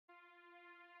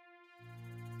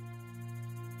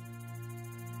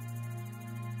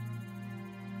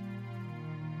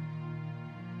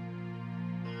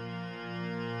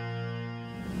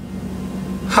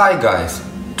Hi guys!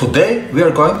 Today we are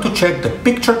going to check the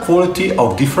picture quality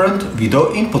of different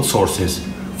video input sources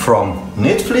from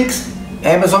Netflix,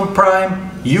 Amazon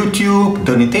Prime, YouTube,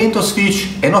 the Nintendo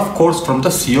Switch and of course from the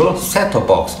Seoul set-top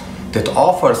box that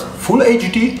offers Full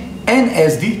HD and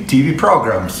SD TV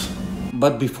programs.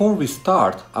 But before we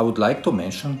start, I would like to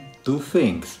mention two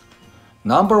things.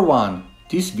 Number one,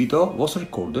 this video was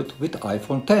recorded with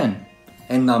iPhone X.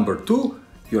 And number two,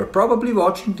 you are probably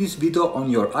watching this video on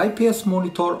your IPS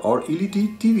monitor or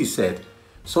LED TV set,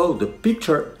 so the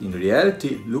picture in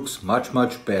reality looks much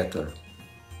better.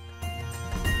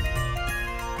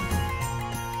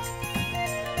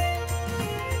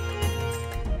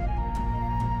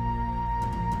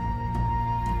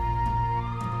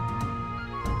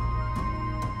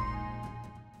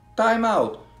 Time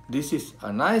out! This is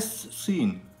a nice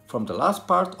scene from the last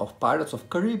part of Pirates of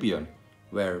Caribbean,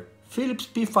 where Philips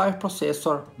P5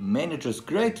 processor manages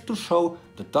great to show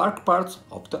the dark parts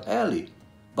of the alley,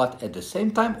 but at the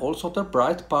same time also the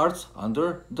bright parts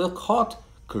under the hot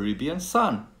Caribbean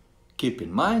sun. Keep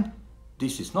in mind,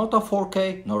 this is not a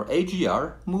 4K nor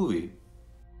HDR movie.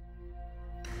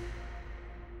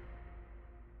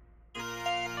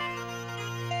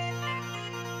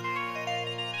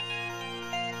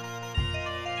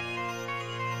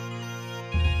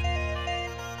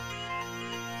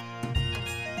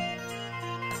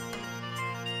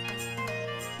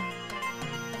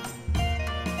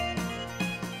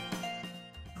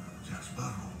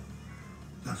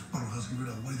 Has given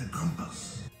away the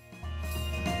compass.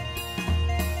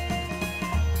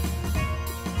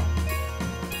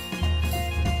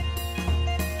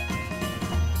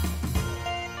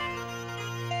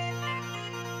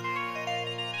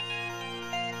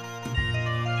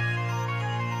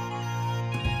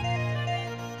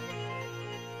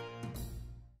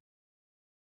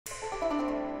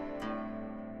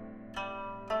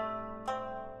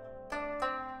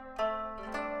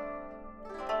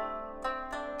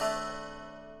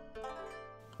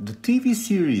 The TV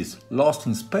series Lost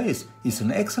in Space is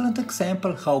an excellent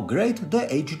example how great the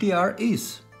HDR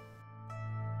is.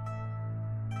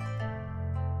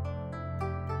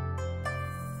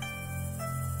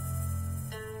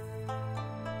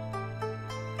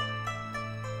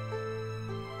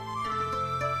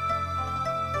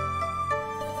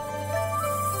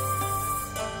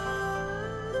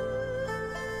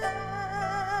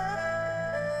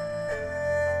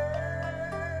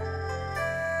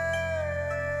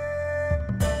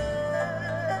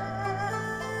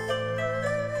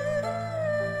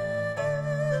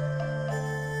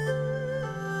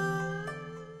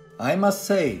 I must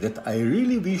say that I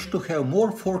really wish to have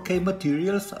more 4K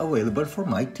materials available for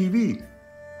my TV.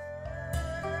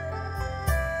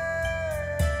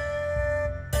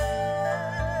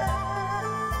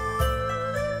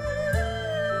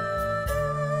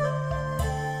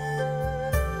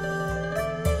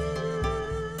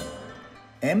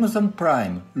 Amazon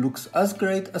Prime looks as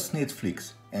great as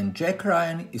Netflix, and Jack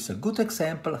Ryan is a good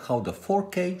example how the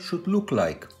 4K should look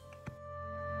like.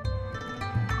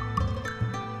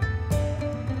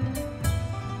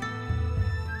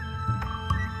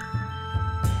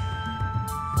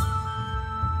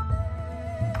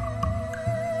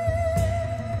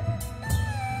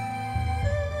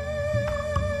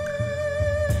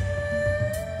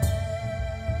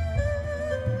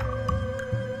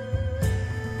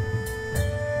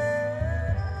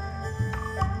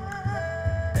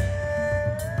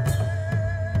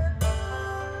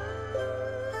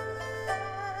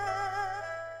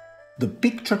 The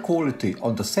picture quality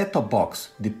on the set-top box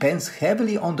depends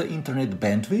heavily on the internet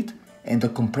bandwidth and the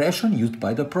compression used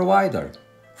by the provider.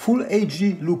 Full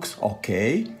HD looks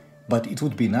okay, but it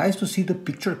would be nice to see the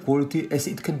picture quality as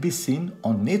it can be seen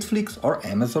on Netflix or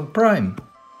Amazon Prime.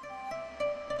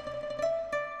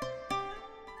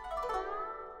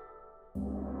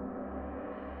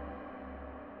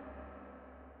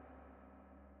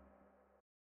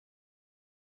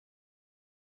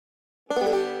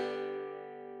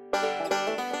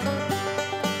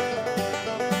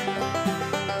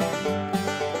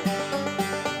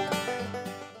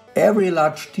 Every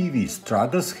large TV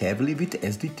struggles heavily with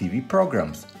SD-TV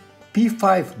programs.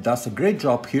 P5 does a great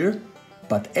job here,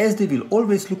 but SD will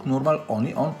always look normal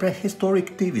only on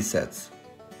prehistoric TV sets.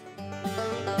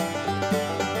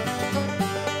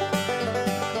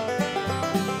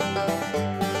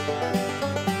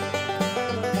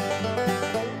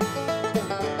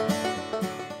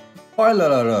 Spoiler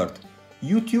alert!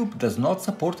 YouTube does not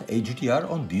support HDR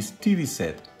on this TV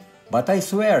set. But I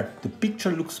swear, the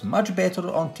picture looks much better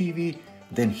on TV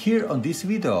than here on this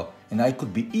video, and I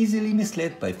could be easily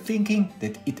misled by thinking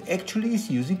that it actually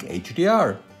is using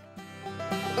HDR.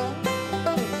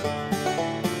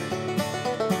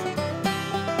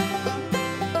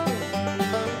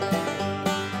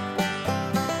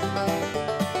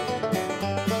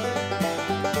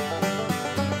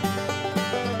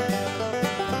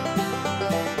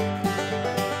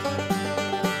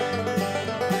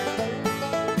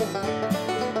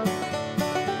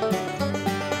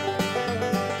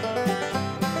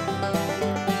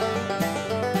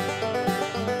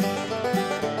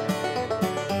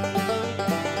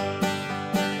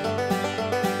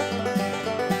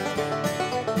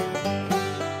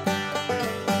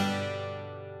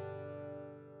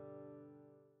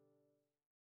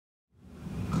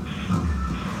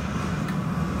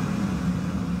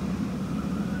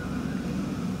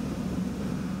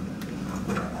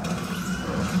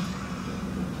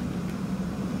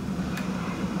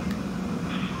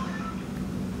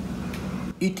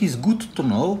 It is good to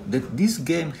know that this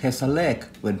game has a lag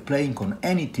when playing on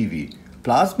any TV,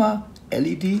 plasma,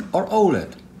 LED or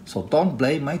OLED, so don't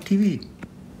blame my TV.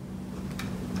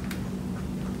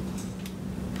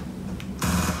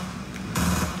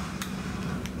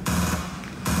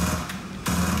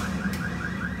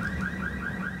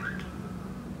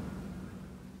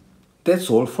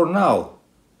 That's all for now.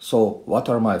 So what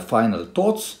are my final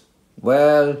thoughts?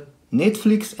 Well,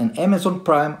 Netflix and Amazon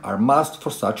Prime are must for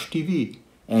such TV,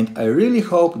 and I really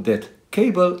hope that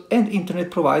cable and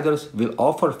internet providers will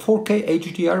offer 4K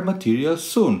HDR material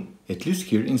soon, at least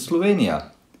here in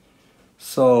Slovenia.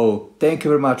 So thank you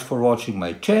very much for watching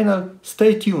my channel,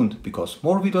 stay tuned because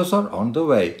more videos are on the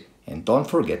way, and don't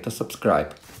forget to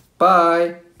subscribe.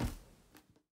 Bye!